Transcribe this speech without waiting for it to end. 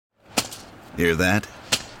Hear that?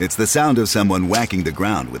 It's the sound of someone whacking the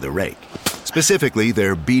ground with a rake. Specifically,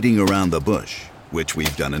 they're beating around the bush, which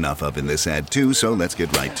we've done enough of in this ad too, so let's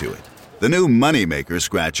get right to it. The new Moneymaker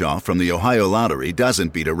scratch-off from the Ohio Lottery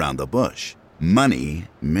doesn't beat around the bush. Money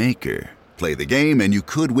Maker. Play the game and you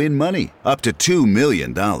could win money, up to $2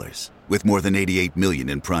 million. With more than $88 million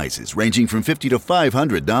in prizes, ranging from $50 to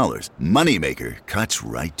 $500, Moneymaker cuts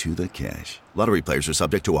right to the cash. Lottery players are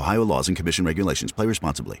subject to Ohio laws and commission regulations. Play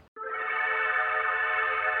responsibly.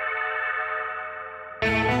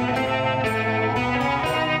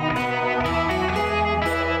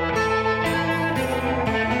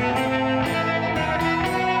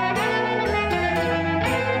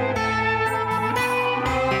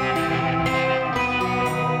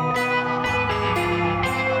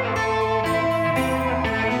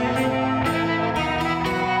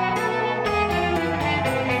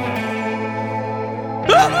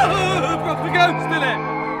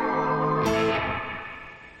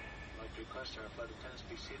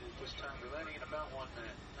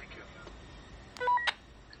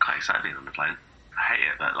 Quite excited being on the plane. I hate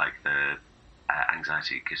it, but like the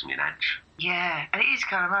anxiety gives me an edge. Yeah, and it is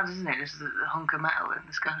kind of mad, isn't it? Just the hunk of metal in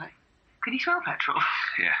the sky. Can you smell petrol?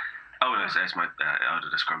 Yeah. Oh, no, it's my I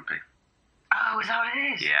ordered a scrumpy. Oh, is that what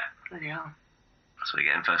it is? Yeah. Bloody hell. So we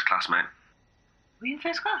get in first class, mate. Were you in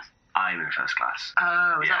first class? I'm in first class.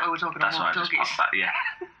 Oh, is that what we're talking about? That's why I just popped that. Yeah.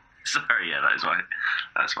 Sorry, yeah, that is why.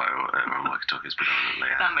 That's why we're on walkie-talkies predominantly.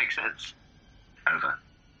 Yeah. That makes sense. Over.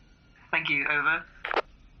 Thank you, over.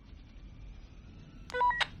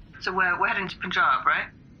 So we're heading to Punjab, right?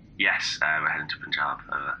 Yes, we're heading to Punjab.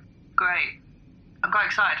 Over. Great. I'm quite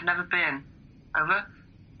excited. I've never been. Over.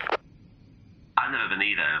 I've never been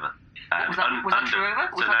either. Over. Was that true over? No,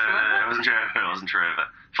 it wasn't true over. It wasn't true over.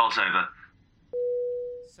 False over.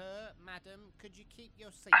 Sir, madam, could you keep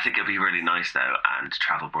your seat? I think it'll be really nice though, and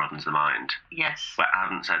travel broadens the mind. Yes. But I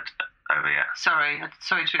haven't said over yet. Sorry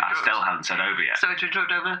to interrupt. I still haven't said over yet. Sorry to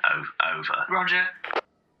interrupt, over. Over. Roger.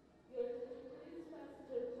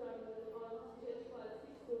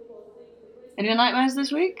 Any nightmares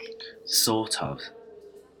this week? Sort of.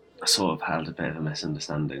 I sort of had a bit of a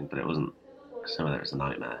misunderstanding, but it wasn't. I don't know whether it was a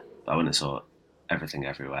nightmare. But I went and saw Everything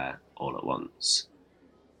Everywhere All at Once,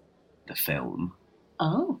 the film.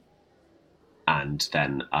 Oh. And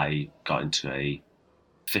then I got into a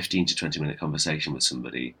 15 to 20 minute conversation with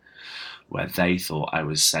somebody where they thought I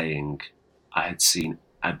was saying I'd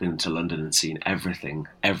been to London and seen everything,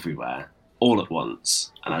 everywhere, all at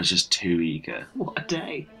once. And I was just too eager. What a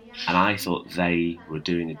day. And I thought they were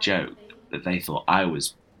doing a joke, that they thought I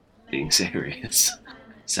was being serious.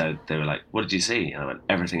 So they were like, what did you see? And I went,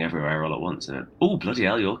 Everything Everywhere All at Once. And they went, oh, bloody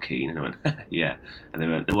hell, you're keen. And I went, yeah. And they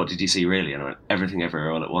went, what did you see really? And I went, Everything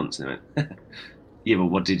Everywhere All at Once. And they went, yeah, but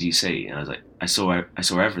what did you see? And I was like, I saw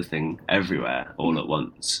everything everywhere all at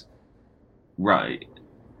once. Right,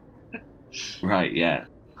 yeah.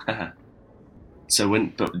 But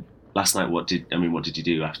last night, what did you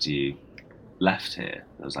do after you left here?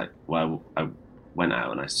 I was like, well, I went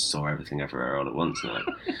out and I saw Everything Everywhere All at Once. And I'm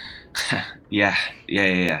like, yeah.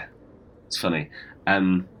 It's funny.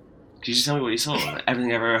 Could you just tell me what you saw? Like,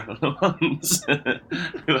 Everything Everywhere All at Once. We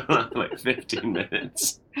went on for like 15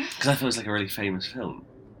 minutes. Because I thought it was like a really famous film.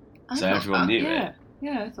 So everyone knew it.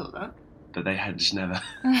 Yeah, I thought that. But they had just never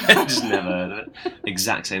heard of it.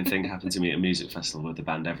 Exact same thing happened to me at a music festival with the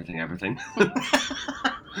band Everything Everything. I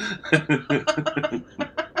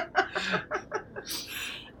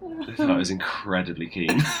thought I was incredibly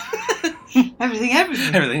keen. Everything.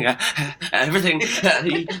 Everything.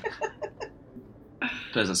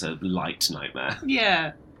 Suppose that's a light nightmare.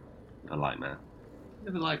 Yeah. A nightmare.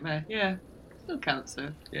 Never nightmare. Yeah. Still counts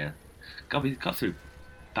though. Yeah. God, we got through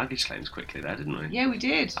baggage claims quickly there, didn't we? Yeah, we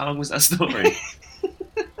did. How long was that story?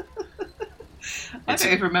 I don't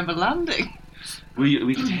even remember landing.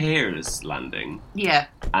 We could hear us landing. Yeah.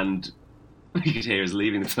 And we could hear us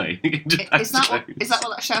leaving the plane. Is that what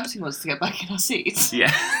that shouting was to get back in our seats?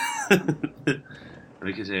 Yeah.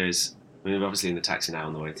 We could hear us. I mean, we're obviously in the taxi now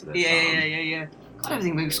on the way to the farm. Yeah. God,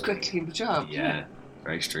 everything moves quickly in Punjab. Yeah.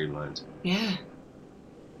 Very streamlined. Yeah.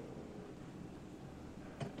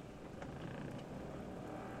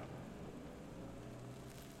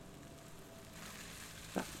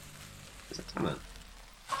 Is that Daman?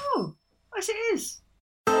 Oh, yes it is.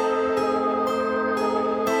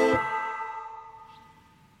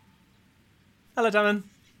 Hello, Daman.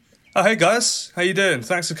 Oh, hey guys, how you doing?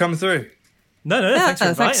 Thanks for coming through. No, thanks for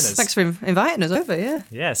inviting us. Thanks for inviting us over, yeah.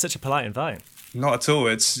 Yeah, such a polite invite. Not at all.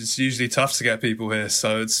 It's usually tough to get people here,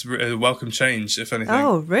 so it's a welcome change, if anything.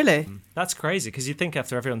 Oh, really? That's crazy, because you'd think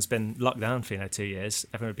after everyone's been locked down for 2 years,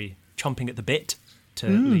 everyone would be chomping at the bit to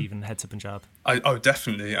leave and head to Punjab? Oh,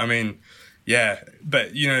 definitely. I mean, yeah,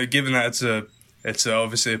 but given that it's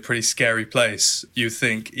obviously a pretty scary place, you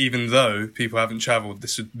think even though people haven't travelled,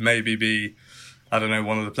 this would maybe be, I don't know,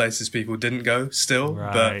 one of the places people didn't go still.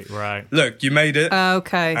 Right, but right. Look, you made it.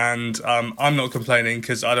 Okay. And I'm not complaining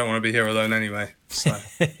because I don't want to be here alone anyway. So.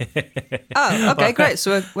 Oh, okay, great.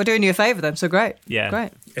 So we're doing you a favour then. So great. Yeah.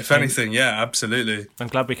 Great. If anything, yeah, absolutely. I'm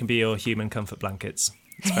glad we can be your human comfort blankets.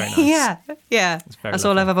 It's very nice. Yeah. very That's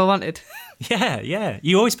all I've ever wanted. Yeah.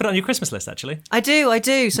 You always put it on your Christmas list, actually. I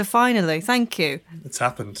do. So finally, thank you. It's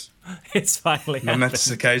happened. It's finally Momentous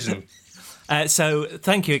happened. occasion. So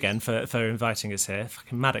thank you again for inviting us here.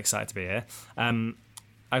 Fucking mad excited to be here.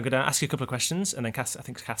 I'm going to ask you a couple of questions, and then I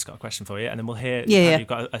think Cass got a question for you, and then we'll hear how you've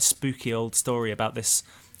got a spooky old story about this,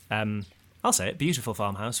 I'll say it, beautiful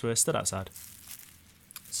farmhouse we're stood outside.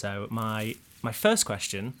 So my first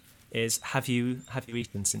question is, have you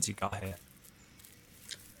eaten since you got here?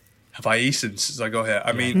 Have I eaten since I got here?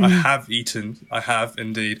 I mean, I have eaten. I have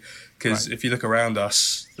indeed. Because if you look around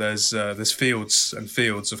us, there's fields and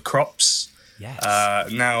fields of crops. Yes.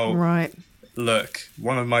 Now, look,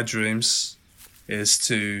 one of my dreams is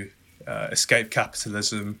to escape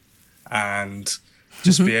capitalism and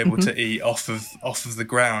just be able to eat off of the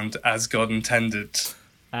ground as God intended.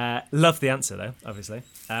 Love the answer, though, obviously.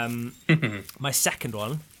 My second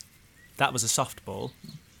one, that was a softball.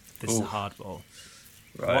 This is a hardball.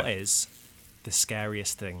 Right. What is the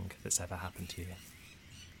scariest thing that's ever happened to you?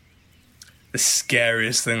 The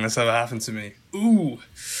scariest thing that's ever happened to me? Ooh.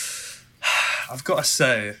 I've got to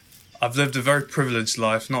say, I've lived a very privileged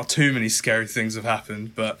life. Not too many scary things have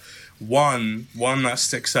happened, but one that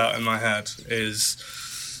sticks out in my head is,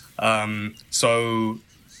 so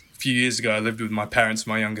a few years ago I lived with my parents,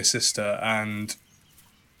 my younger sister, and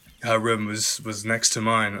her room was next to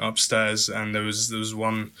mine upstairs, and there was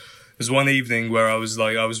one evening where I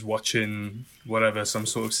was watching some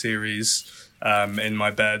sort of series in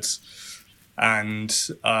my bed, and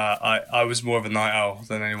I was more of a night owl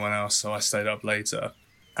than anyone else, so I stayed up later.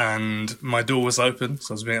 And my door was open,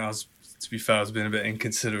 so I was being a bit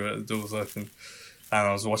inconsiderate. The door was open, and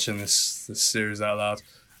I was watching this series out loud.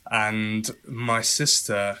 And my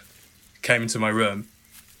sister came into my room,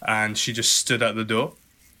 and she just stood at the door.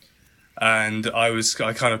 And I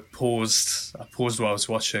kind of paused. I paused while I was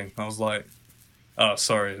watching. I was like, "Oh,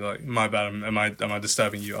 sorry, like my bad. Am I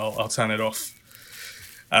disturbing you? I'll turn it off."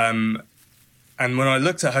 And when I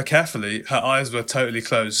looked at her carefully, her eyes were totally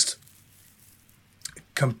closed.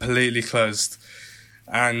 Completely closed,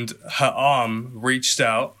 and her arm reached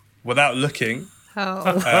out without looking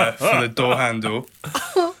for the door handle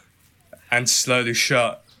and slowly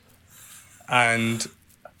shut, and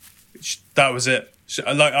that was it.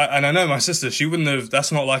 And I know my sister, she wouldn't have.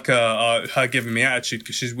 That's not like her giving me attitude,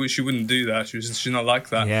 because she wouldn't do that. She's not like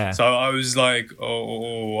that. Yeah. So I was like,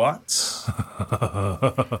 oh, what?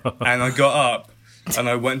 And I got up and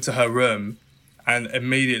I went to her room, and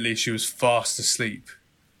immediately she was fast asleep,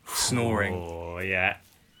 snoring. Oh, yeah.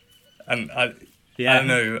 And I don't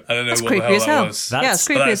know That's what the creepy hell as that hell. was. It's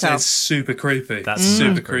creepy as hell. It's super creepy. That's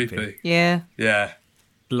super super creepy. creepy. Yeah. Yeah.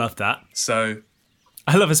 Love that. So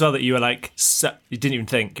I love as well that you were like, you didn't even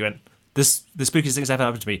think. You went, the spookiest thing's ever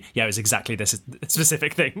happened to me. Yeah, it was exactly this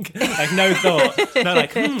specific thing. Like, no thought. No,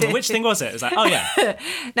 like, which thing was it? It was like, oh, yeah.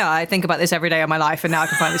 No, I think about this every day of my life, and now I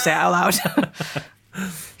can finally say it out loud.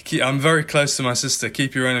 I'm very close to my sister.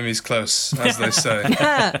 Keep your enemies close, as they say.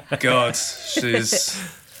 God, she's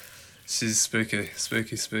spooky.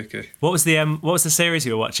 What was the series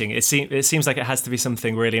you were watching? It seems like it has to be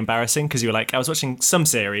something really embarrassing, because you were like, I was watching some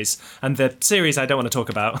series, and the series I don't want to talk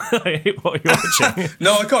about. What are you watching?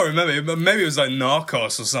 No, I can't remember. But maybe it was like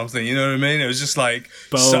Narcos or something. You know what I mean? It was just like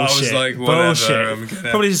Bullshit. So I was like, whatever.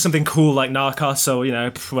 Bullshit. Probably just something cool like Narcos or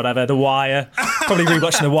whatever. The Wire. Probably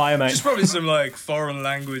rewatching The Wire, mate. Just probably some like foreign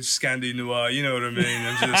language Scandi noir. You know what I mean?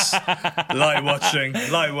 And just light watching.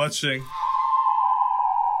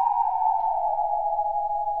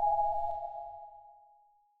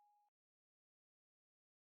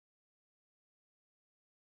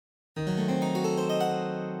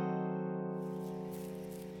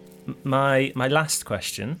 My last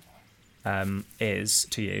question is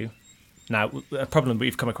to you. Now, a problem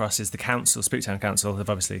we've come across is the council, Spooktown Council, have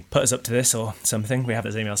obviously put us up to this or something. We have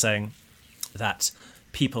this email saying that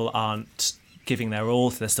people aren't giving their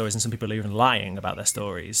all to their stories, and some people are even lying about their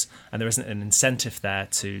stories, and there isn't an incentive there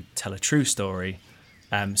to tell a true story.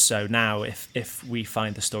 So now, if we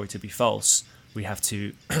find the story to be false, we have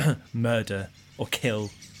to murder or kill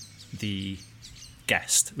the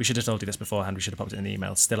guest. We should have told you this beforehand. We should have popped it in the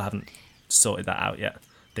email. Still haven't sorted that out yet.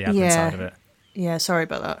 The admin side of it. Yeah, sorry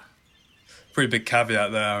about that. pretty big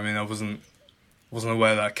caveat there. I mean, I wasn't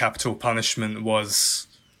aware that capital punishment was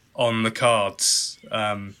on the cards.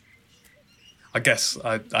 I guess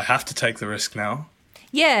I have to take the risk now.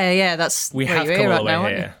 Yeah, that's We where have you're come all at the way now,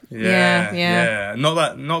 here. aren't you? Yeah.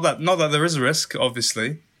 Not that there is a risk,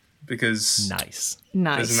 obviously, because Nice.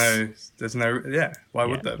 Nice. there's no. Yeah, why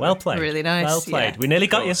would there? Well be? played. Really nice, Well played. yeah. We nearly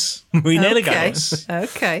got you. course. We nearly got Okay. you.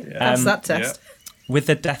 Okay, that's that test. With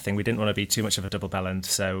the death thing, we didn't want to be too much of a double bellend,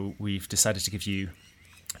 so we've decided to give you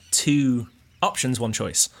 2 options, 1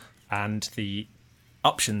 choice. And the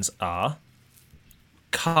options are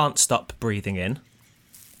can't stop breathing in,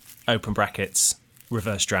 open brackets,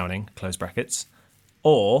 reverse drowning, close brackets,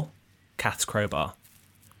 or Kath's crowbar.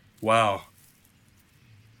 Wow.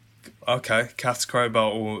 Okay, cat's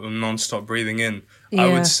crowbar or non-stop breathing in. Yeah.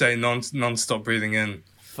 I would say non-stop breathing in.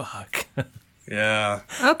 Fuck. Yeah.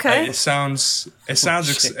 Okay. It sounds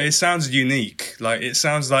unique. Like it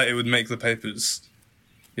sounds like it would make the papers.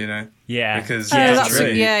 You know. Yeah. Because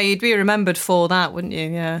you'd be remembered for that, wouldn't you?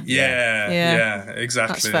 Yeah. Yeah,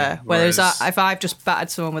 exactly. That's fair. Whereas if I've just battered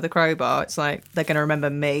someone with a crowbar, it's like they're going to remember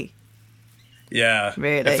me. Yeah,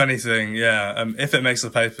 Really? If anything, yeah. If it makes the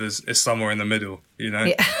papers, it's somewhere in the middle, you know.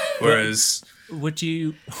 Yeah. Whereas, Would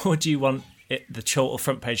you want the Chortle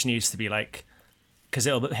front page news to be like, because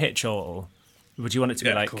it'll hit Chortle? Would you want it to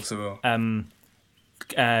be like, of course it will.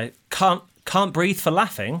 can't breathe for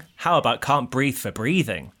laughing? How about can't breathe for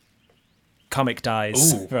breathing? Comic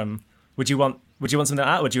dies Ooh. from. Would you want something like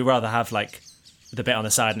that? Would you rather have like the bit on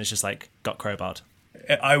the side and it's just like got crowbarred?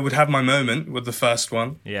 I would have my moment with the first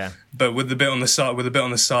one. Yeah. But with the bit on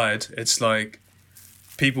the side, it's like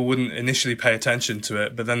people wouldn't initially pay attention to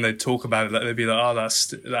it, but then they'd talk about it. They'd be like, "Oh,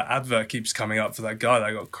 that advert keeps coming up for that guy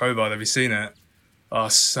that got crowbarred. Have you seen it? Oh,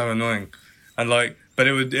 so annoying." And like, but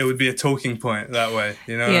it would be a talking point that way.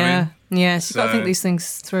 You know what I mean? Yeah. So you've got to think So- these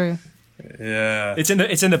things through. Yeah. It's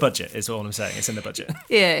in the budget. Is all I'm saying. It's in the budget.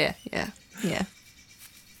 Yeah.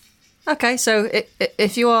 Okay, so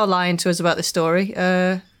if you are lying to us about this story,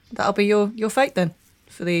 that'll be your fate then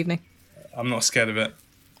for the evening. I'm not scared of it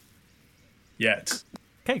yet.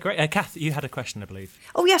 Okay, great. Kath, you had a question, I believe.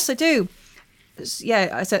 Oh yes, I do. Yeah,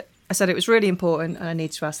 I said it was really important, and I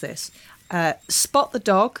need to ask this: Spot the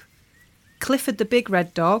dog, Clifford the big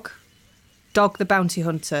red dog, Dog the bounty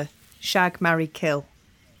hunter, shag, marry, kill.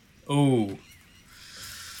 Ooh.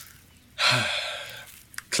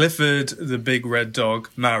 Clifford the big red dog,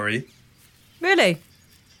 marry. Really?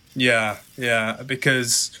 Yeah,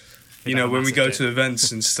 because you know when we massive go dick. to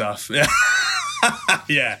events and stuff.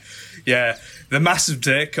 Yeah, yeah. The massive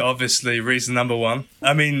dick, obviously, reason number 1.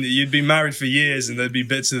 I mean, you'd be married for years and there'd be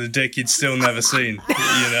bits of the dick you'd still never seen.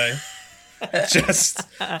 You know, just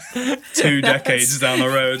 2 decades down the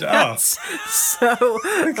road. Oh, So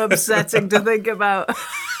upsetting to think about.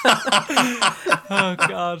 Oh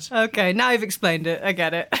God. Okay, now you've explained it. I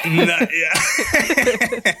get it. no, yeah.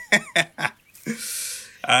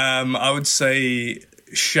 I would say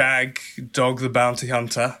shag, Dog the bounty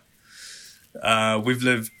hunter. We've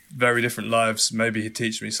lived very different lives. Maybe he'd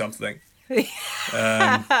teach me something. That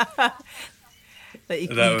you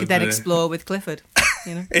That could would then be- explore with Clifford.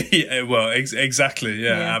 You know. Yeah, well, exactly.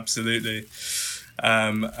 Yeah, Yeah. absolutely.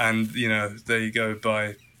 And you know, there you go.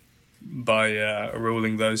 By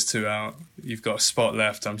ruling those 2 out, you've got Spot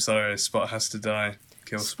left. I'm sorry, Spot has to die.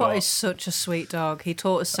 Kill Spot Spot. is such a sweet dog. He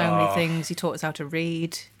taught us so many things. He taught us how to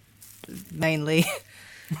read, mainly.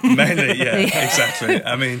 Mainly, yeah, exactly.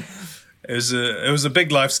 I mean, it was a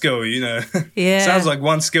big life skill, you know. Yeah. Sounds like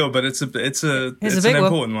one skill, but it's big an one.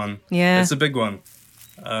 important one. Yeah. It's a big one.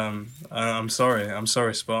 I'm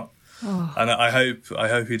sorry, Spot. Oh. And I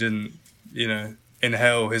hope he didn't, you know,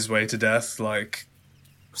 inhale his way to death like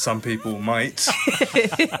some people might.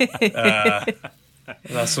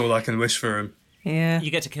 That's all I can wish for him. Yeah. You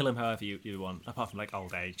get to kill him however you want, apart from like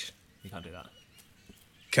old age. You can't do that.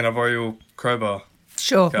 Can I borrow your crowbar?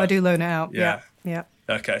 Sure, Okay. I do loan it out. Yeah. Yeah.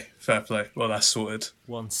 Okay, fair play. Well, that's sorted,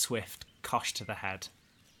 One swift cosh to the head.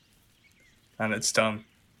 and it's done.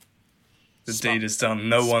 The Spot. deed is done.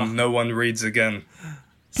 No one reads again.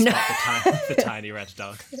 Spot the tiny red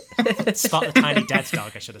dog. Spot the tiny dead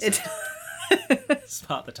dog, I should have said.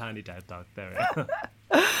 Spot the tiny dead dog. There we go.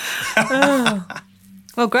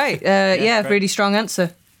 Well, great. great. Really strong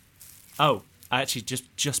answer. Oh, actually,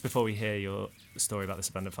 just before we hear your story about this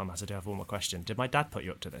abandoned farmhouse, I do have one more question. Did my dad put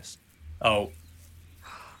you up to this? Oh,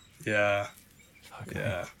 yeah,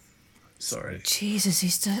 yeah. Sorry. Jesus,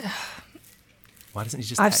 he's. Why doesn't he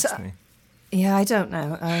just I've text s- me? Yeah, I don't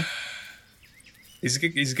know. He's a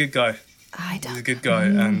good guy. I He's a don't. good guy,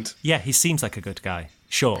 and Yeah, he seems like a good guy.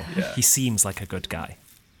 Sure, Yeah. he seems like a good guy.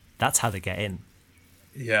 That's how they get in.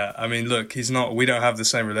 Yeah, I mean, look, he's not. We don't have the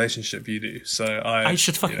same relationship you do, so I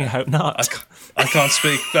should fucking hope not. I can't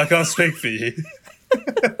speak. I can't speak for you.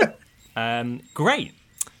 Great.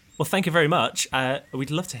 Well, thank you very much.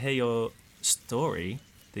 We'd love to hear your story,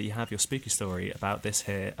 that you have your spooky story about this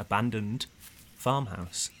here abandoned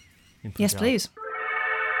farmhouse. Yes, please.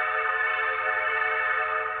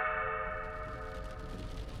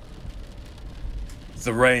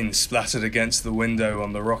 The rain splattered against the window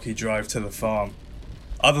on the rocky drive to the farm.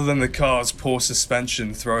 Other than the car's poor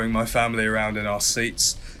suspension throwing my family around in our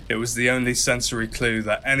seats, it was the only sensory clue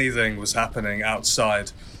that anything was happening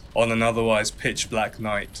outside on an otherwise pitch-black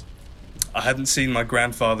night. I hadn't seen my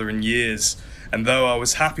grandfather in years, and though I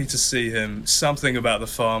was happy to see him, something about the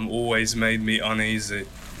farm always made me uneasy.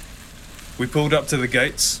 We pulled up to the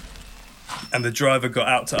gates, and the driver got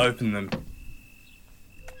out to open them.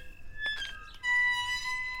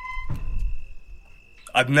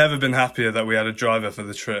 I'd never been happier that we had a driver for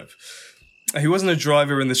the trip. He wasn't a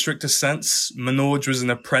driver in the strictest sense. Manoj was an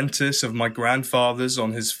apprentice of my grandfather's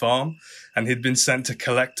on his farm, and he'd been sent to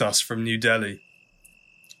collect us from New Delhi.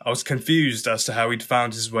 I was confused as to how he'd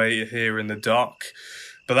found his way here in the dark,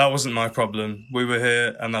 but that wasn't my problem. We were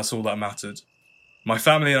here, and that's all that mattered. My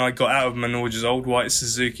family and I got out of Manoj's old white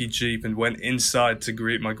Suzuki Jeep and went inside to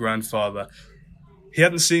greet my grandfather. He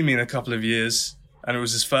hadn't seen me in a couple of years, and it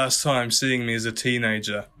was his first time seeing me as a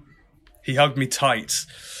teenager. He hugged me tight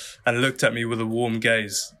and looked at me with a warm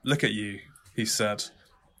gaze. "Look at you," he said.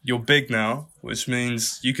 "You're big now, which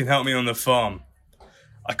means you can help me on the farm.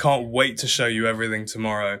 I can't wait to show you everything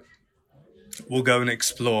tomorrow. We'll go and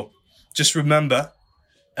explore. Just remember,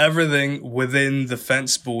 everything within the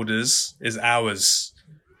fence borders is ours.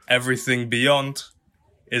 Everything beyond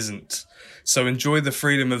isn't. So enjoy the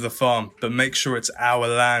freedom of the farm, but make sure it's our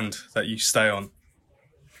land that you stay on."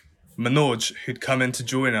 Manoj, who'd come in to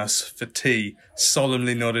join us for tea,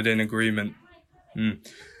 solemnly nodded in agreement.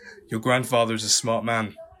 Your grandfather is a smart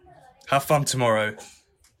man. Have fun tomorrow,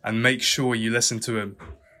 and make sure you listen to him."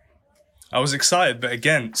 I was excited, but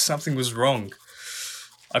again, something was wrong.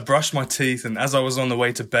 I brushed my teeth, and as I was on the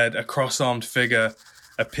way to bed, a cross-armed figure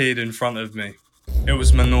appeared in front of me. It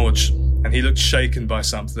was Manoj, and he looked shaken by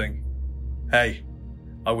something. "Hey,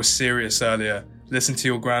 I was serious earlier. Listen to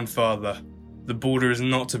your grandfather. The border is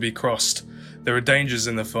not to be crossed. There are dangers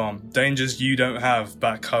in the farm, dangers you don't have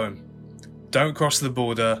back home. Don't cross the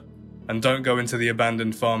border, and don't go into the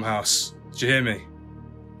abandoned farmhouse. Did you hear me?"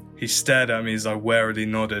 He stared at me as I warily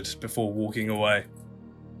nodded before walking away.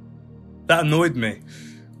 That annoyed me.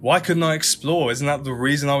 Why couldn't I explore? Isn't that the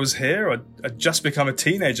reason I was here? I'd just become a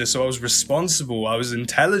teenager, so I was responsible, I was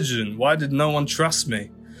intelligent. Why did no one trust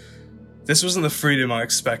me? This wasn't the freedom I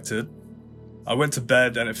expected. I went to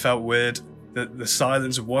bed and it felt weird. The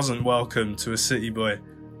silence wasn't welcome to a city boy.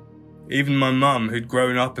 Even my mum, who'd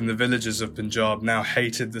grown up in the villages of Punjab, now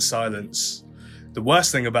hated the silence. The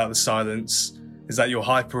worst thing about the silence is that you're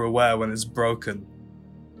hyper-aware when it's broken.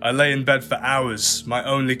 I lay in bed for hours, my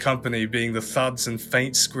only company being the thuds and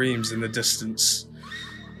faint screams in the distance.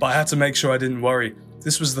 But I had to make sure I didn't worry.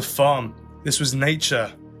 This was the farm. This was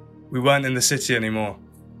nature. We weren't in the city anymore.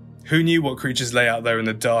 Who knew what creatures lay out there in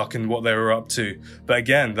the dark and what they were up to? But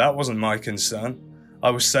again, that wasn't my concern.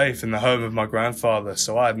 I was safe in the home of my grandfather,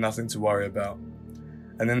 so I had nothing to worry about.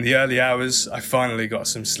 And in the early hours, I finally got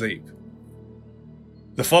some sleep.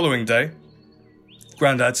 The following day,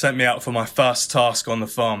 Grandad sent me out for my first task on the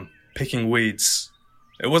farm, picking weeds.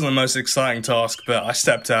 It wasn't the most exciting task, but I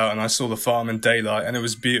stepped out and I saw the farm in daylight, and it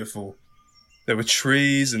was beautiful. There were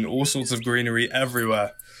trees and all sorts of greenery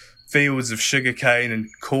everywhere. Fields of sugarcane and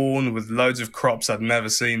corn with loads of crops I'd never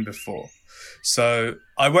seen before. So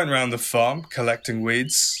I went around the farm collecting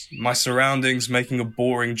weeds, my surroundings making a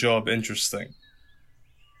boring job interesting.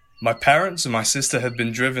 My parents and my sister had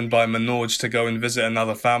been driven by Manoj to go and visit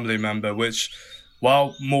another family member, which,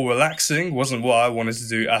 while more relaxing, wasn't what I wanted to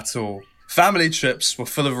do at all. Family trips were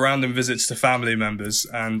full of random visits to family members,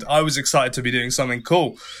 and I was excited to be doing something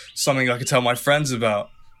cool, something I could tell my friends about.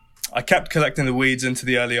 I kept collecting the weeds into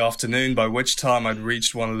the early afternoon, by which time I'd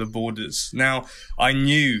reached one of the borders. Now, I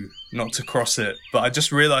knew not to cross it, but I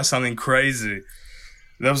just realised something crazy.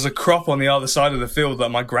 There was a crop on the other side of the field that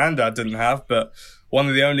my granddad didn't have, but one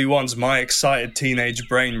of the only ones my excited teenage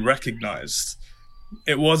brain recognised.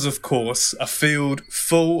 It was, of course, a field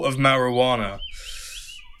full of marijuana.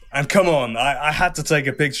 And come on, I had to take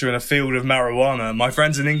a picture in a field of marijuana. My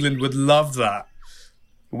friends in England would love that.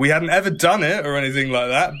 We hadn't ever done it or anything like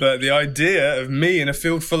that, but the idea of me in a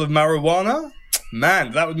field full of marijuana,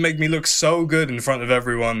 man, that would make me look so good in front of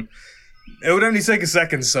everyone. It would only take a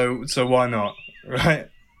second, so why not, right?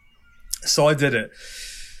 So I did it.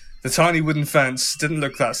 The tiny wooden fence didn't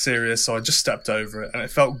look that serious, so I just stepped over it, and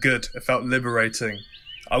it felt good. It felt liberating.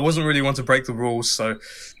 I wasn't really one to break the rules, so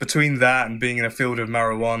between that and being in a field of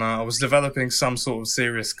marijuana, I was developing some sort of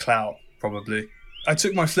serious clout, probably. I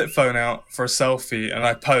took my flip phone out for a selfie and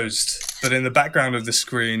I posed, but in the background of the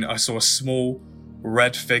screen, I saw a small,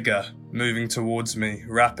 red figure moving towards me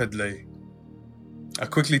rapidly. I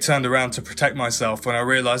quickly turned around to protect myself when I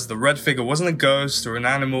realised the red figure wasn't a ghost or an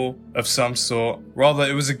animal of some sort. Rather,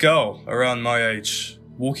 it was a girl around my age,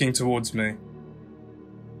 walking towards me.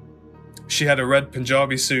 She had a red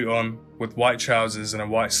Punjabi suit on, with white trousers and a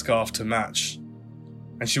white scarf to match.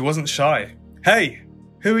 And she wasn't shy. "Hey,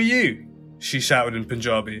 who are you?" she shouted in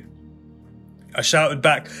Punjabi. I shouted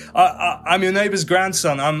back, I'm your neighbour's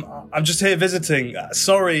grandson. I'm just here visiting.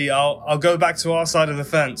 Sorry, I'll go back to our side of the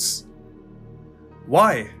fence."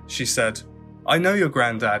 "Why?" she said. "I know your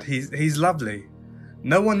granddad. He's lovely.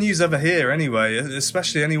 No one new's ever here anyway,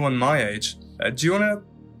 especially anyone my age. Do you want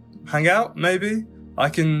to hang out, maybe? I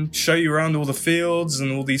can show you around all the fields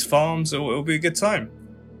and all these farms. It'll be a good time."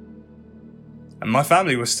 And my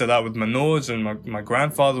family was still out with Manoj, and my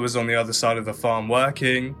grandfather was on the other side of the farm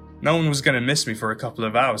working. No one was going to miss me for a couple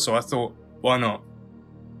of hours, so I thought, why not?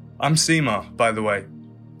 "I'm Seema, by the way."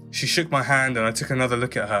 She shook my hand and I took another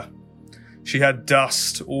look at her. She had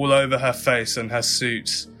dust all over her face and her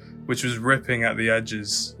suit, which was ripping at the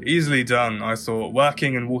edges. Easily done, I thought.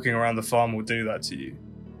 Working and walking around the farm will do that to you.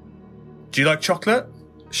 "Do you like chocolate?"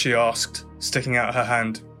 she asked, sticking out her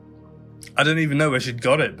hand. I don't even know where she'd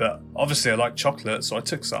got it, but obviously I like chocolate, so I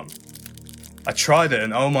took some. I tried it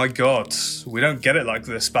and oh my god, we don't get it like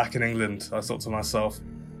this back in England, I thought to myself.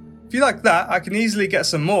 If you like that, I can easily get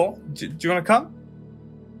some more. Do you want to come?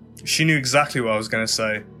 She knew exactly what I was going to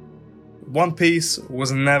say. One piece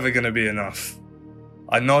was never going to be enough.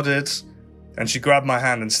 I nodded, and she grabbed my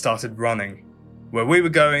hand and started running. Where we were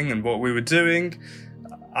going and what we were doing,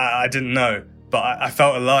 I didn't know, but I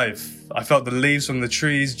felt alive. I felt the leaves from the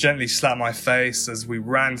trees gently slap my face as we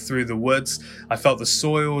ran through the woods. I felt the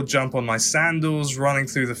soil jump on my sandals, running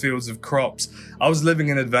through the fields of crops. I was living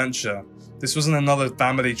an adventure. This wasn't another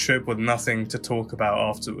family trip with nothing to talk about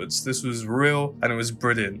afterwards. This was real and it was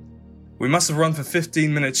brilliant. We must have run for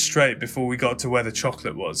 15 minutes straight before we got to where the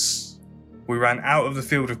chocolate was. We ran out of the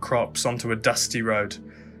field of crops onto a dusty road,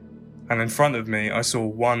 and in front of me I saw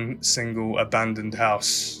one single abandoned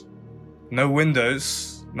house. No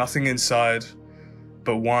windows, nothing inside,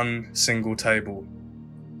 but one single table,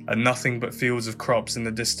 and nothing but fields of crops in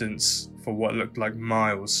the distance for what looked like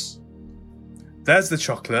miles. "There's the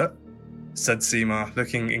chocolate," said Seema,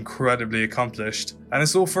 looking incredibly accomplished, "and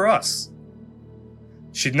it's all for us."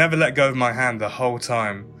 She'd never let go of my hand the whole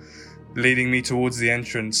time, leading me towards the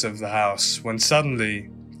entrance of the house, when suddenly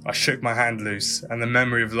I shook my hand loose and the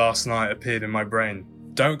memory of last night appeared in my brain.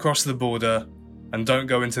 "Don't cross the border and don't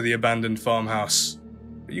go into the abandoned farmhouse."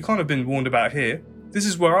 "But you can't have been warned about here. This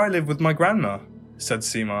is where I live with my grandma," said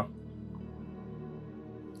Seema.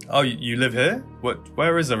 "Oh, you live here?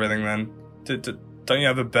 Where is everything then? Don't you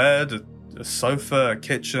have a bed, a sofa, a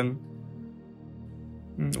kitchen?"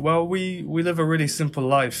 "Well, we live a really simple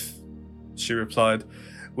life," she replied.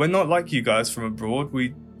 "We're not like you guys from abroad.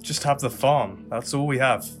 We just have the farm. That's all we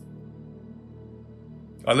have."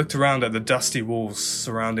 I looked around at the dusty walls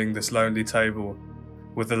surrounding this lonely table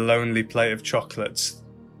with a lonely plate of chocolates.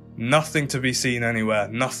 Nothing to be seen anywhere,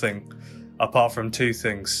 nothing, apart from two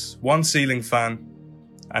things. One ceiling fan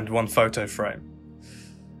and one photo frame.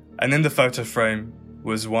 And in the photo frame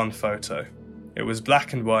was one photo. It was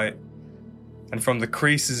black and white, and from the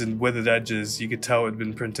creases and withered edges you could tell it had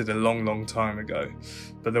been printed a long, long time ago.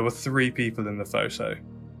 But there were three people in the photo.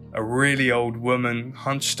 A really old woman,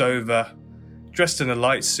 hunched over, dressed in a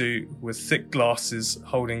light suit with thick glasses,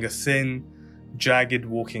 holding a thin, jagged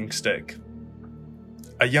walking stick.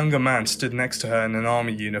 A younger man stood next to her in an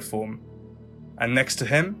army uniform, and next to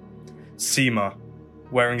him, Seema,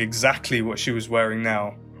 wearing exactly what she was wearing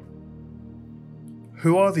now.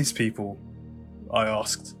 "Who are these people?" I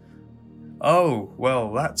asked. "Oh,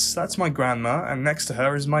 well, that's my grandma, and next to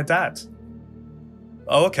her is my dad."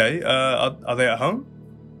 "Oh, okay. Are they at home?"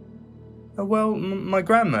 "Well, my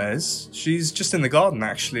grandma is. She's just in the garden,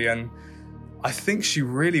 actually, and I think she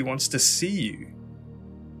really wants to see you."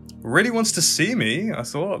 "Really wants to see me?" I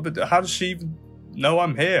thought. "But how does she even know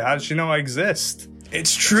I'm here? How does she know I exist?"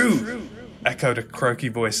 "It's true," echoed a croaky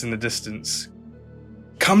voice in the distance.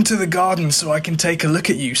 "Come to the garden so I can take a look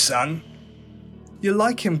at you, son." "You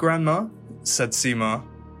like him, Grandma?" said Seema.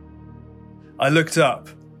 I looked up,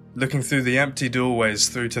 looking through the empty doorways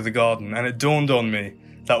through to the garden, and it dawned on me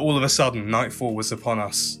that all of a sudden nightfall was upon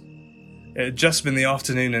us. It had just been the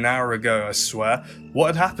afternoon an hour ago, I swear.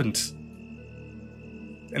 What had happened?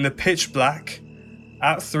 In the pitch black,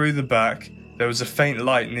 out through the back, there was a faint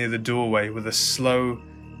light near the doorway with a slow,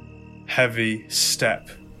 heavy step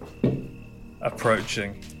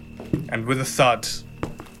approaching. And with a thud,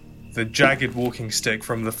 the jagged walking stick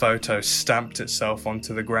from the photo stamped itself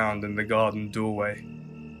onto the ground in the garden doorway.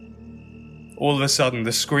 All of a sudden,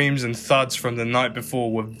 the screams and thuds from the night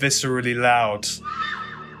before were viscerally loud.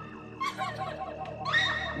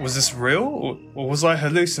 Was this real, or was I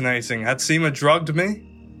hallucinating? Had Seema drugged me?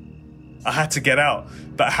 I had to get out,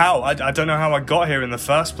 but how? I don't know how I got here in the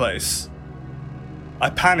first place.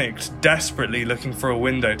 I panicked, desperately looking for a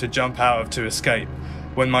window to jump out of to escape,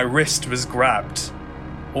 when my wrist was grabbed.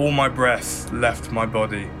 All my breath left my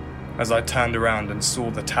body as I turned around and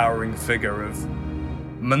saw the towering figure of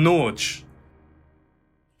Manoj.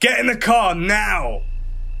 Get in the car now!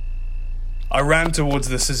 I ran towards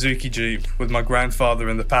the Suzuki Jeep with my grandfather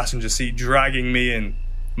in the passenger seat dragging me in.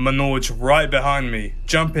 Manoj right behind me,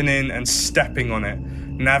 jumping in and stepping on it,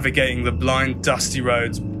 navigating the blind, dusty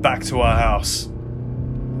roads back to our house.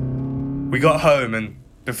 We got home and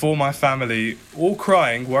before my family, all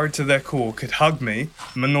crying, worried to their core, could hug me,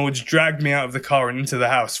 Manoj dragged me out of the car and into the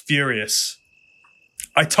house, furious.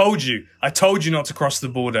 I told you not to cross the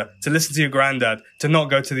border, to listen to your granddad, to not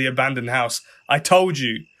go to the abandoned house. I told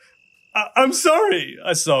you. I'm sorry,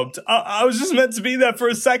 I sobbed. I was just meant to be there for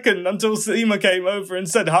a second until Seema came over and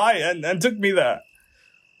said hi and took me there.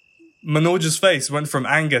 Manoj's face went from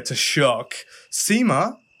anger to shock.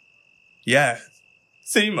 Seema? Yeah,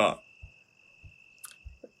 Seema.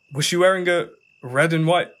 Was she wearing a red and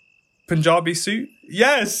white Punjabi suit?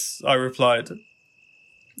 Yes, I replied.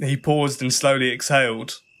 He paused and slowly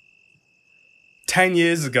exhaled. 10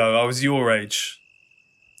 years ago, I was your age.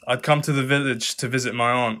 I'd come to the village to visit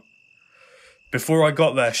my aunt. Before I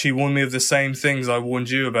got there, she warned me of the same things I warned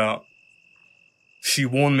you about. She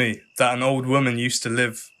warned me that an old woman used to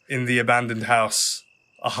live in the abandoned house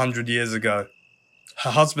 100 years ago.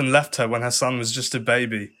 Her husband left her when her son was just a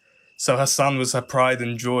baby. So her son was her pride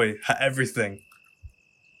and joy, her everything.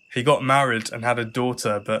 He got married and had a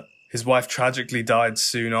daughter, but his wife tragically died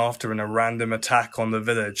soon after in a random attack on the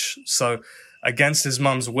village. So, against his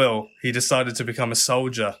mum's will, he decided to become a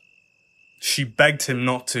soldier. She begged him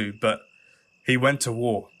not to, but he went to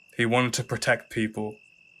war. He wanted to protect people.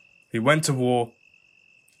 He went to war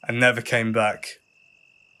and never came back.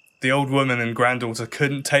 The old woman and granddaughter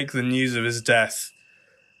couldn't take the news of his death,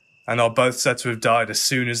 and are both said to have died as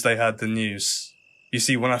soon as they heard the news. You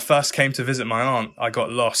see, when I first came to visit my aunt, I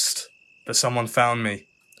got lost, but someone found me.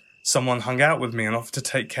 Someone hung out with me and offered to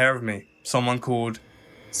take care of me. Someone called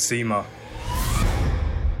Seema.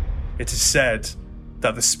 It is said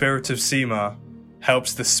that the spirit of Seema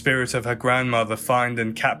helps the spirit of her grandmother find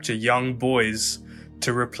and capture young boys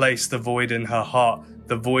to replace the void in her heart,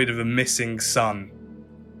 the void of a missing son.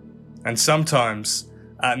 And sometimes,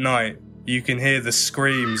 at night, you can hear the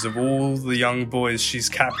screams of all the young boys she's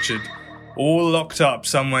captured, all locked up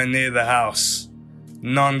somewhere near the house,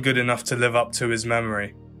 none good enough to live up to his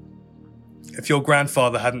memory. If your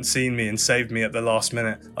grandfather hadn't seen me and saved me at the last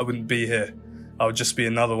minute, I wouldn't be here. I would just be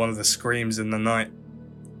another one of the screams in the night.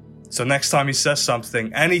 So next time he says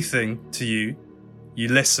something, anything to you, you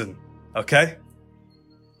listen, okay?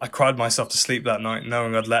 I cried myself to sleep that night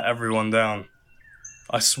knowing I'd let everyone down.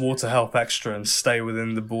 I swore to help extra and stay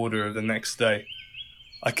within the border of the next day.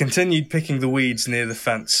 I continued picking the weeds near the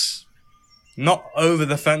fence. Not over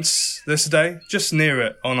the fence this day, just near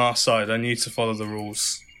it on our side. I knew to follow the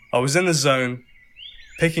rules. I was in the zone,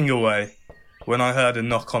 picking away, when I heard a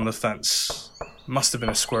knock on the fence. Must have been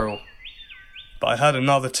a squirrel. But I heard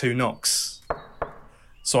another 2 knocks.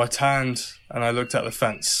 So I turned and I looked at the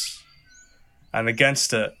fence. And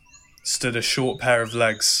against it stood a short pair of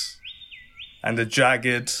legs and a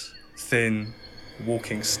jagged, thin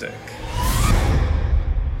walking stick.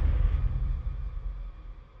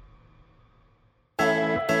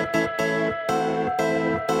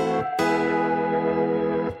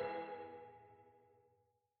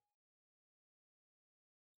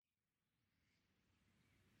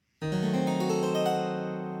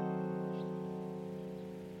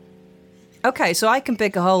 Okay, so I can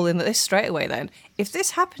pick a hole in this straight away then. If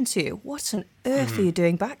this happened to you, what on earth are you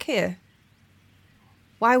doing back here?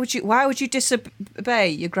 Why would you disobey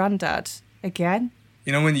your granddad again?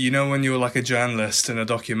 You know when you're like a journalist in a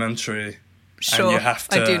documentary, Sure, and you have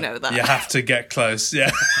to, I do know that. You have to get close,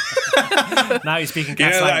 yeah. Now you're speaking You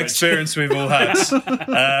gas know that language. experience we've all had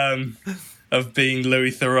of being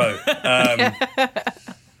Louis Theroux.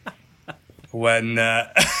 When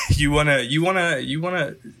you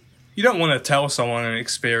wanna you don't want to tell someone an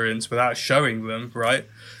experience without showing them, right?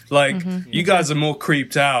 Like, you guys are more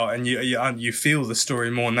creeped out, and you feel the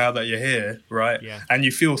story more now that you're here, right? Yeah. And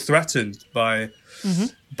you feel threatened by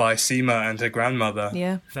Seema and her grandmother.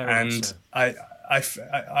 Yeah. Very And much so.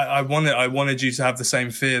 I wanted you to have the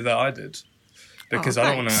same fear that I did, because I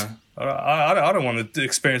don't want thanks. to. I don't want to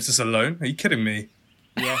experience this alone. Are you kidding me?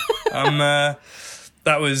 Yeah.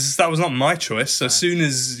 That was not my choice. As soon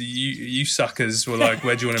as you suckers were like,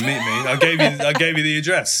 "Where do you want to meet me?" I gave you the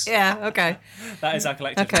address. Yeah. Okay. That is our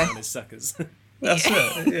collective Okay. known as suckers. That's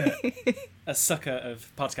it. Yeah. A sucker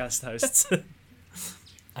of podcast hosts.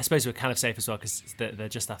 I suppose we're kind of safe as well because they're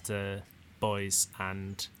just after boys,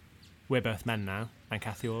 and we're both men now, and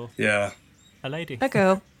Kathy Orr, Yeah. a lady. A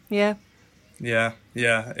girl. Yeah. Yeah.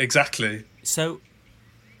 Yeah. Exactly. So,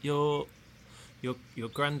 your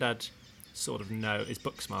granddad sort of is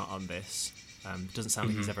book smart on this. Doesn't sound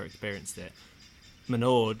like he's ever experienced it.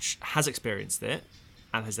 Manoj has experienced it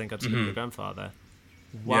and has then gone to live with your grandfather.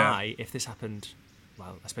 Why, if this happened,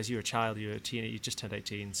 well, I suppose you were a child, you were a teen, you just turned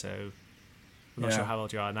 18, so I'm not sure how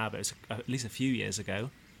old you are now, but it's at least a few years ago.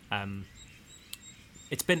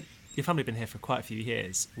 Your family have been here for quite a few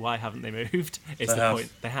years. Why haven't they moved? Is They the have. point.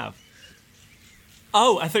 They have.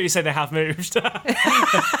 Oh, I thought you said they have moved. They have.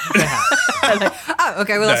 Oh,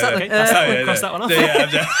 okay. Well, that's No, that. Okay, that's Oh, we'll cross that one off.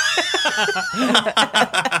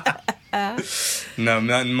 No,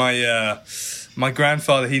 my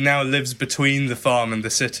grandfather, he now lives between the farm and the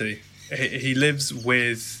city. He lives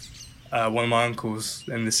with one of my uncles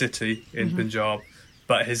in the city in Punjab,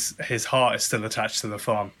 but his heart is still attached to the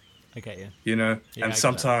farm. I get you. You know, Yeah, I and get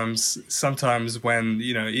that. sometimes when,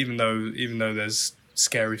 you know, even though there's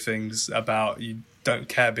scary things about, you don't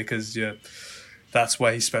care because that's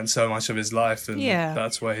where he spent so much of his life, and Yeah.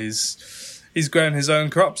 that's where he's grown his own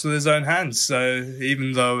crops with his own hands. So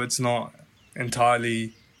even though it's not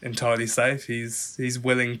entirely safe, he's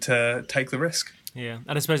willing to take the risk. Yeah,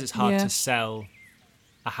 and I suppose it's hard Yeah. to sell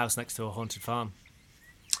a house next to a haunted farm.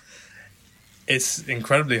 It's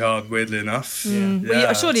incredibly hard, weirdly enough.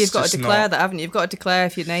 Well, surely you've it's got to just declare not- that, haven't you? You've got to declare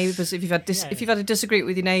if your neighbours, if you've had if you've had a disagreement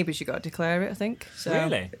with your neighbours, you've got to declare it. I think. So,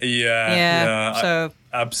 Really? Yeah. So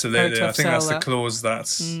Absolutely. very I tough think that's sell, the that. clause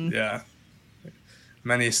that's, yeah.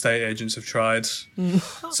 Many estate agents have tried.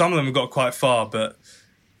 Mm. Some of them have got quite far, but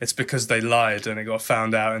it's because they lied and it got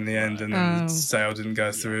found out in the end, and then the sale didn't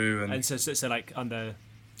go through. And And so like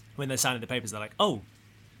when they're signing the papers, they're like, "Oh,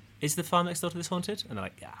 is the farm next door to this haunted?" And they're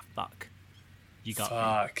like, "Yeah, fuck, you got me."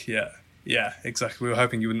 fuck, yeah, exactly. We were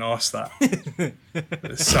hoping you wouldn't ask that.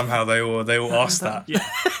 Somehow they all asked that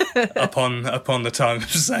upon the time of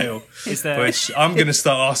sale, Is there? which I'm going to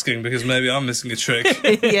start asking because maybe I'm missing a trick.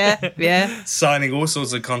 yeah. Signing all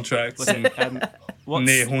sorts of contracts in What's,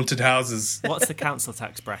 near haunted houses. what's the council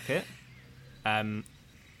tax bracket?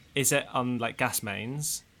 Is it on like gas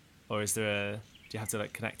mains, or is there do you have to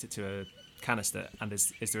like connect it to a canister? And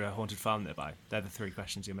is there a haunted farm nearby? They're the three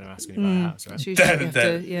questions you're going to ask when you buy a house, right? It's usually you have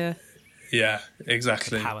to, yeah, Yeah,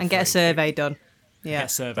 exactly. Power and get a three. survey done. Yeah. Get a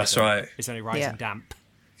survey That's done. right. Is there any rising Yeah. damp?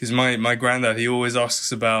 Because my granddad, he always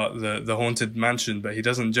asks about the haunted mansion, but he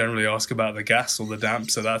doesn't generally ask about the gas or the damp.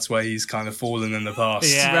 So that's where he's kind of fallen in the past.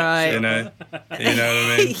 Yeah. Right. You know what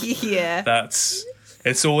I mean? Yeah.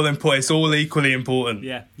 It's all important. It's all equally important.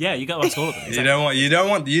 Yeah, you got to ask all of them.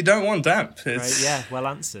 You don't want damp. Right, It's, yeah, well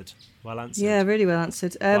answered. Well answered. Yeah, really well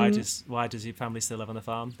answered. Why does your family still live on the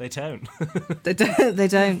farm? They don't. They don't. They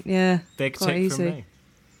don't. Yeah. Big Quite tip easy. from me.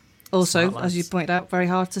 Also, Smart as you lads. pointed out, very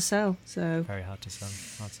hard to sell. So, Very hard to sell.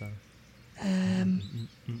 Hard to sell.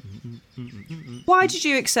 why did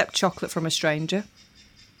you accept chocolate from a stranger?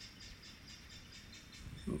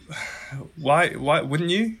 Why wouldn't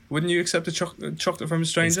you accept a chocolate from a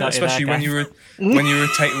stranger, got you there, especially when Gav.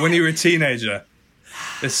 when you were a teenager,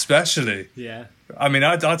 especially. Yeah. I mean,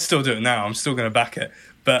 I'd still do it now. I'm still going to back it,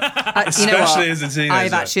 but You know what? especially as a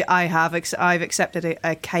teenager. I've accepted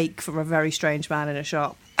a cake from a very strange man in a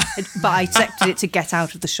shop, but I accepted it to get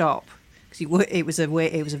out of the shop because it was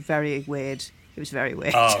very weird.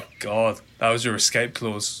 Oh God, that was your escape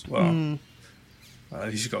clause. Well, at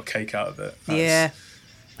least you got cake out of it. Yeah.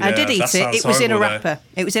 I did eat that it. sounds It was in a horrible, wrapper.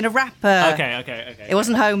 It was in a wrapper. Okay. It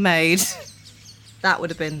wasn't homemade. That would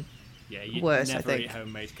have been Yeah, you worse, I never think. eat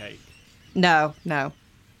homemade cake. no.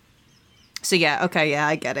 So yeah, okay, yeah,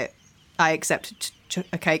 I get it. I accepted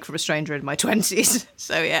a cake from a stranger in my 20s.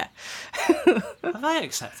 So yeah. Have I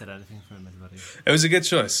accepted anything from anybody? It was a good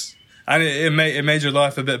choice, and it made your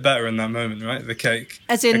life a bit better in that moment, right? The cake,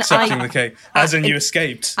 As in, accepting I- the cake, as in you it-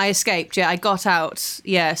 escaped. I escaped, yeah. I got out.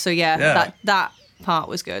 Yeah, so Yeah. that part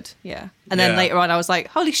was good. Yeah. And then Yeah. later on I was like,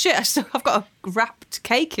 holy shit, I've got a wrapped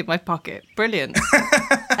cake in my pocket. Brilliant.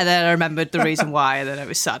 And And then I remembered the reason why, and then I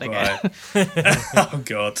was sad again. Right. Oh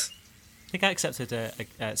God. I think I accepted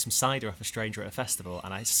some cider off a stranger at a festival,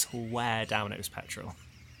 and I swear down it was petrol.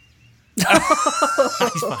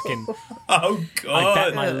 Oh God. I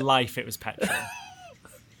bet my life it was petrol.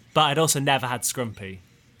 But I'd also never had scrumpy,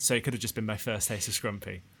 so it could have just been my first taste of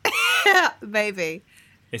scrumpy. Maybe.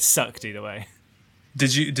 It sucked either way.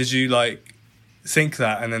 Did you like think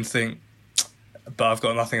that and then think, but I've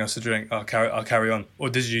got nothing else to drink. I'll carry on, or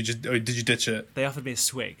did you ditch it? They offered me a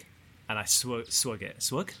swig, and I swug it.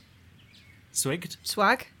 Swig? Swigged?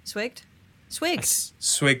 Swag? Swigged? Swigged?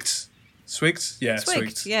 Swigged? Yeah,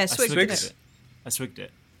 Swigged. swigged. Yeah, I swigged. swigged Swigged. it. I swigged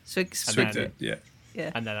it. Swigged. Swigged it. Yeah.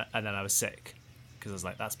 Yeah. And then I was sick because I was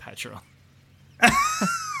like, "That's petrol."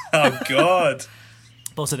 Oh God.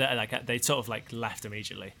 But also, they sort of like left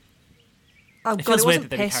immediately. Oh It God, feels it weird wasn't that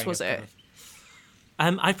they'd be piss, carrying was a it?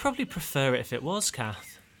 kind of- I'd probably prefer it if it was,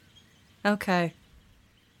 Kath. Okay.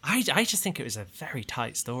 I just think it was a very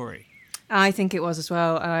tight story. I think it was as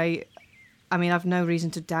well. I mean, I've no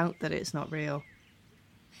reason to doubt that it's not real.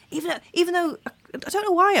 Even though I don't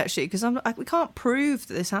know why actually, because we can't prove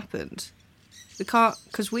that this happened.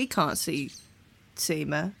 We can't see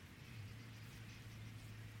Seema.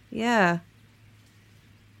 Yeah.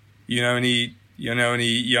 You know any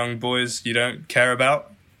young boys you don't care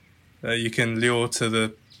about that you can lure to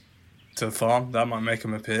the farm? That might make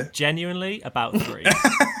them appear. Genuinely, about 3.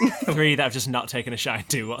 3 that I've just not taken a shine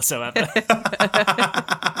to whatsoever.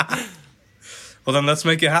 Well, then let's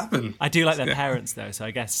make it happen. I do like their parents though, so I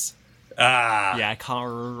guess yeah, I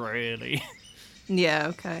can't really. Yeah.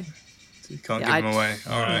 Okay. You can't Yeah, give them away.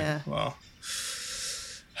 All right. Yeah. Well,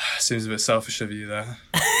 seems a bit selfish of you there.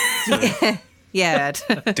 Yeah.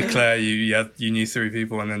 Declare you knew 3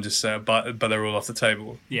 people and then just say, but they're all off the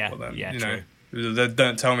table. Yeah. Well, then, Yeah. you True. know,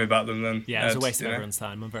 don't tell me about them then. Yeah, it was a Ed, waste of you know. everyone's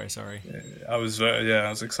time. I'm very sorry. I was I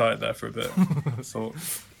was excited there for a bit. I thought,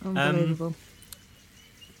 Unbelievable.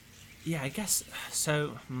 Yeah, I guess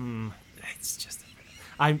so. It's just.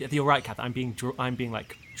 You're right, Kath. I'm being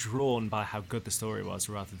like drawn by how good the story was,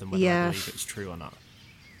 rather than whether I believe it was true or not.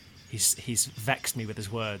 He's vexed me with his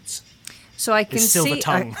words. So I can His silver see.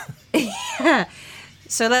 tongue. Yeah.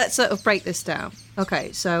 So let's sort of break this down.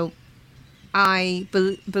 Okay, so I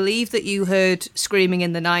believe that you heard screaming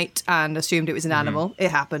in the night and assumed it was an animal. It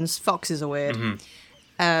happens. Foxes are weird. Weird.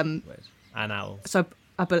 And owls. So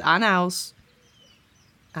and owls.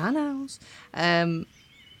 And owls.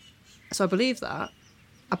 So I believe that.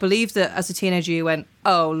 I believe that as a teenager you went,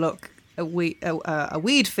 oh look, a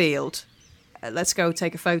weed field. Let's go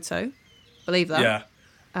take a photo. Believe that. yeah.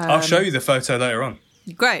 I'll show you the photo later on.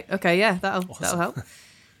 Great. Okay. Yeah. That'll help.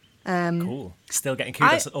 Cool. Still getting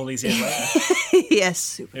kudos all these years later.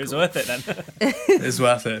 Yes. It was worth it then. It's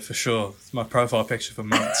worth it for sure. It's my profile picture for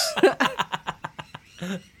months.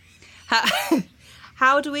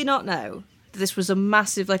 How do we not know that this was a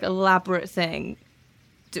massive, like, elaborate thing,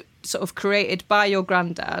 sort of created by your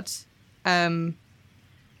granddad, and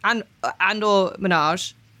or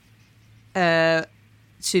Minaj, to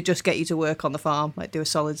just get you to work on the farm, like do a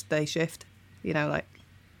solid day shift, like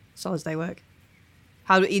solid day work.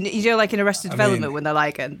 How you know, like in Arrested Development, when they're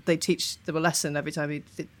like, and they teach them a lesson every time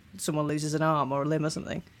someone loses an arm or a limb or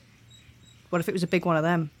something. What if it was a big one of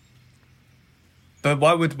them? But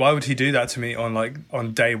why would he do that to me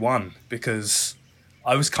on day one? Because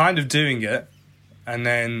I was kind of doing it, and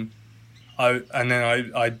then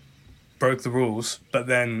I broke the rules. But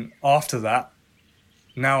then after that,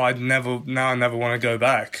 now I never want to go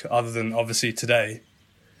back, other than obviously today.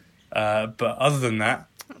 But other than that,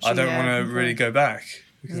 I don't want to really go back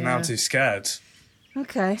because now I'm too scared.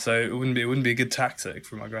 Okay. So it wouldn't be a good tactic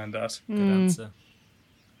for my granddad. Good answer.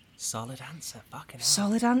 Solid answer. Fucking hell.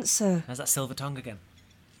 Solid answer. There's that silver tongue again.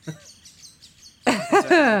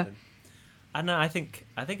 I know. I think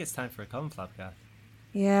it's time for a conflab, Kath.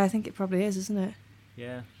 Yeah, I think it probably is, isn't it?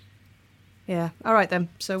 Yeah. Yeah. All right then.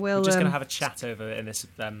 So We're just going to have a chat over in this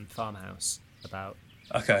farmhouse about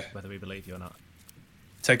Okay, whether we believe you or not.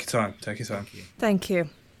 take your time. Take your time. Thank you. Thank you.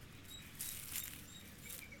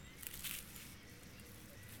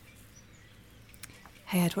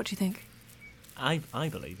 Hey Ed, what do you think? I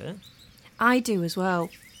believe it. I do as well,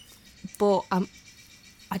 but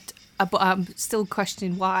I'm still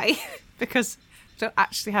questioning why, because I don't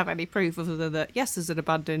actually have any proof other than that. Yes, there's an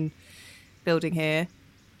abandoned building here.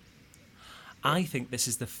 I think this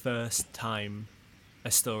is the first time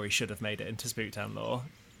a story should have made it into Spooktown lore.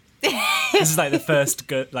 This is like the first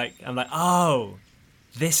good. Like I'm like, oh,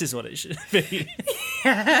 this is what it should be.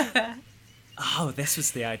 Oh, this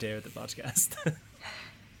was the idea of the podcast.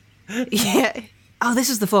 Yeah. Oh, this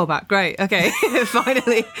is the format. Great. Okay.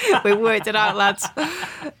 Finally, we worked it out, lads.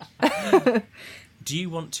 Do you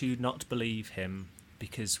want to not believe him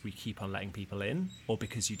because we keep on letting people in, or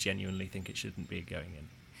because you genuinely think it shouldn't be going in?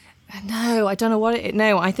 No, I don't know what it.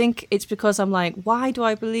 No, I think it's because I'm like, why do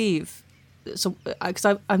I believe? So,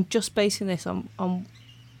 because I'm just basing this on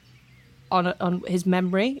his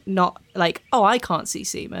memory, not like, oh, I can't see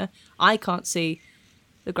Seema, I can't see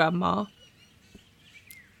the grandma.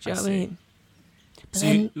 Do you know what I mean? But So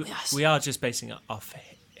then, we are just basing it off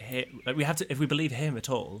him. Like, we have to, if we believe him at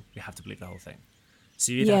all, we have to believe the whole thing.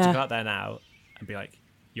 So you'd have to go out there now and be like,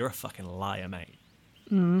 "You're a fucking liar, mate."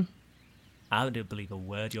 I don't believe a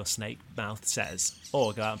word your snake mouth says,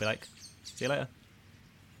 or go out and be like, "See you later."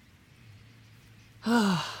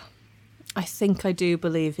 I think I do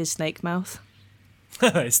believe his snake mouth.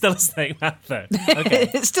 It's still a snake mouth, though. Okay,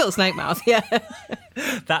 It's still a snake mouth, yeah.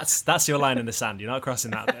 that's your line in the sand. You're not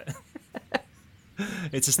crossing that bit.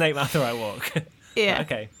 It's a snake mouth or I walk. Yeah.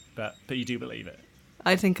 Okay, but you do believe it.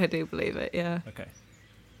 I think I do believe it, yeah. Okay.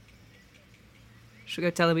 Should we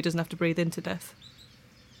go tell him he doesn't have to breathe into death?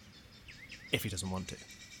 If he doesn't want to.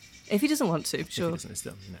 If he doesn't want to, If sure. he doesn't, it's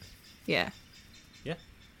done. No. Yeah. Yeah.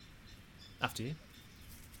 After you.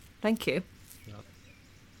 Thank you. Yeah.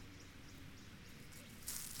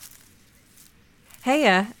 Hey,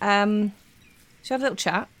 should we have a little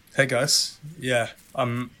chat? Hey guys, yeah,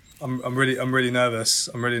 I'm really nervous.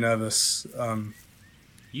 I'm really nervous.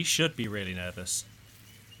 You should be really nervous.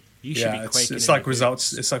 You should be Yeah, quaking. it's in like your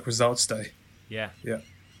results. boots. It's like results day. Yeah. Yeah.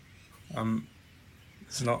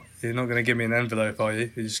 It's not. You're not going to give me an envelope, are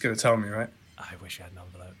you? You're just going to tell me, right? I wish I had an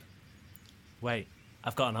envelope. Wait,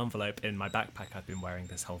 I've got an envelope in my backpack I've been wearing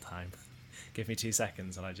this whole time. Give me 2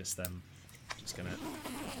 seconds and I just gonna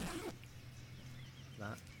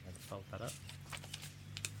that and fold that up.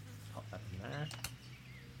 Pop that in there.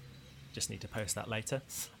 Just need to post that later.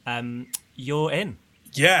 You're in.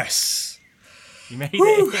 Yes. You made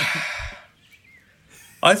it.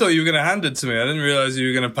 I thought you were going to hand it to me. I didn't realize you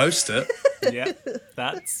were going to post it. Yeah,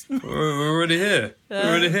 that's. We're already here. We're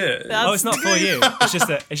already here. Oh, it's not for you. It's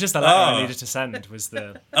just a letter I needed to send. Was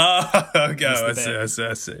the. Oh, okay. I the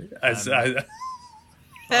see. bit. I see. Obviously,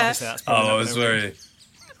 that's Oh, probably I not was gonna work.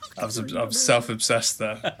 very. I'm self-obsessed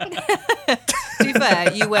there. To be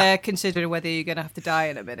fair, you were considering whether you're going to have to die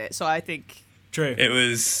in a minute, so I think, True. It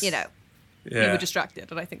was. you Yeah. were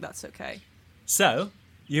distracted, and I think that's okay. So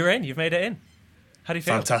you're in. You've made it in. How do you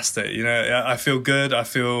feel? Fantastic. I feel good. I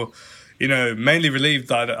feel, mainly relieved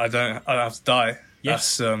that I don't have to die.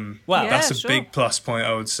 Yes. That's Well, that's a sure. big plus point,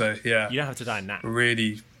 I would say. Yeah. You don't have to die now.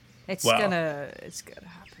 Really. It's Wow. gonna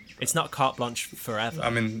happen. It's not carte blanche forever.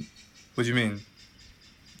 I mean, what do you mean?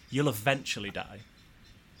 You'll eventually die.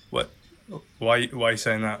 What? Why are you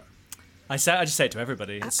saying that? I just say it to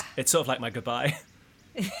everybody. It's sort of like my goodbye.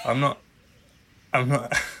 I'm not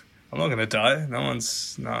gonna die. No,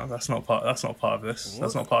 that's not part of this.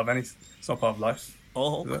 That's not part of anything. It's not part of life.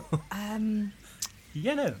 Oh. Is it?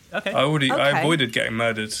 Yeah, no. Okay. I Okay. avoided getting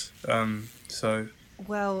murdered. So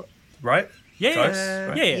Well, right? Yeah, Guys? yeah.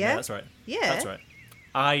 Right? Yeah, Yeah. no, that's right. yeah. That's right.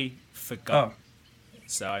 I forgot. Oh,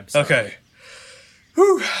 So I'm sorry. okay.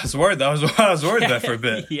 Whew, I was worried. I was worried there for a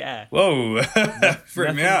bit. Yeah. Whoa,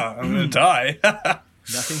 freaked me out. I'm gonna die.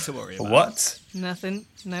 Nothing to worry about. What? Nothing.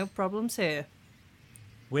 No problems here.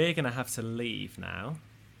 We're going to have to leave now.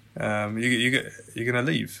 You're gonna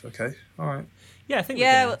leave? Okay. All right. Yeah, I think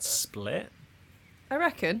Yeah, we're going well- to split. I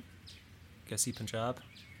reckon. Go see Punjab.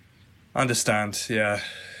 I understand. Yeah.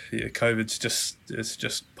 COVID's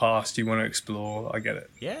just passed. You want to explore. I get it.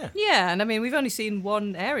 Yeah. Yeah, and I mean, we've only seen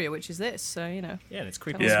one area, which is this, so, Yeah, and it's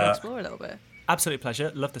creepy. can we Yeah. explore a little bit? Absolute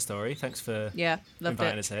pleasure. Love the story. Thanks for Yeah, loved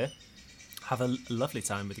inviting it. us here. Have a lovely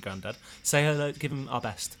time with your granddad. Say hello, give him our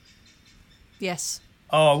best. Yes.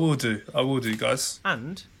 Oh, I will do, guys.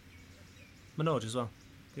 And Manoj as well.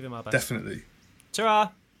 Give him our best. Definitely. Ta-ra!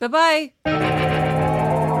 Bye-bye.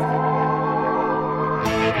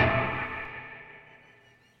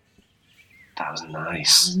 That was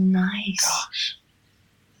nice. Nice. Gosh.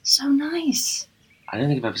 So nice. I don't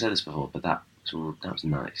think I've ever said this before, but that was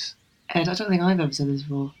nice. Ed, I don't think I've ever said this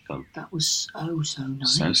before. Go on. That was so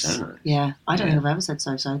nice. So nice. Yeah, I don't Yeah. think I've ever said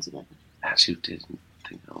so together. I actually didn't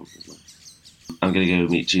think that one was nice. I'm going to go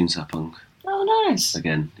meet June Sapong Oh, nice.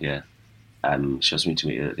 again, yeah. She asked me to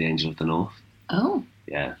meet her at the Angel of the North, Oh,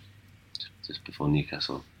 yeah. Just before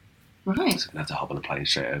Newcastle. right. So I'm going to have to hop on a plane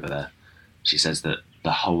straight over there. She says that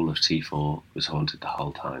the whole of T4 was haunted the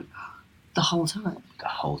whole time. The whole time. The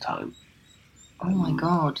whole time. Oh my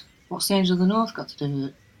God. What's the Angel of the North got to do with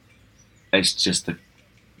it? It's just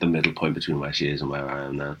the middle point between where she is and where I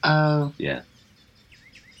am now. Oh, Yeah.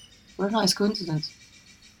 What a nice coincidence.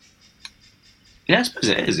 Yeah, I suppose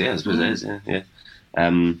it is. Yeah, I suppose it is. Yeah.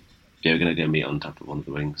 We're gonna go meet on top of one of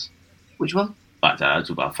the wings. Which one? But I'll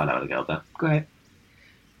find out how to get up there. Great.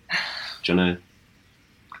 Do you wanna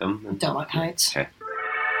come? Don't like heights. Okay.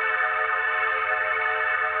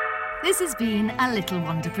 This has been a Little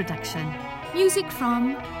Wonder production. Music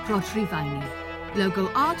from Rhodri Vaini. Logo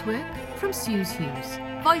artwork from Suze Hughes.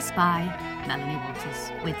 Voiced by Melanie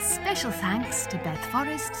Walters. With special thanks to Beth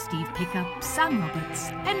Forrest, Steve Pickup, Sam Roberts,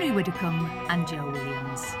 Henry Widdicombe and Joe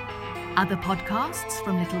Williams. Other podcasts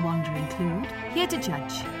from Little Wonder include Here to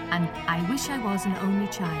Judge and I Wish I Was an Only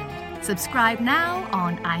Child. Subscribe now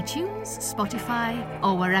on iTunes, Spotify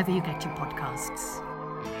or wherever you get your podcasts.